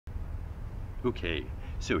Okay,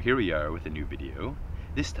 so here we are with a new video.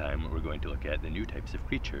 This time we're going to look at the new types of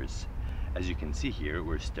creatures. As you can see here,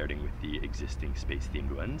 we're starting with the existing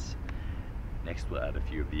space-themed ones. Next we'll add a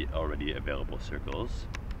few of the already available circles.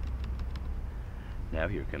 Now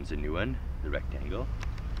here comes a new one, the rectangle.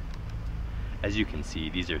 As you can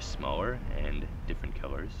see, these are smaller and different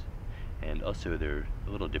colors, and also they're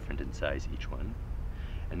a little different in size, each one.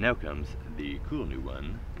 And now comes the cool new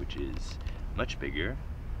one, which is much bigger,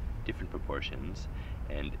 different proportions,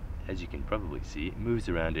 and as you can probably see, moves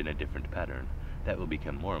around in a different pattern. That will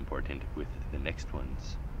become more important with the next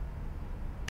ones.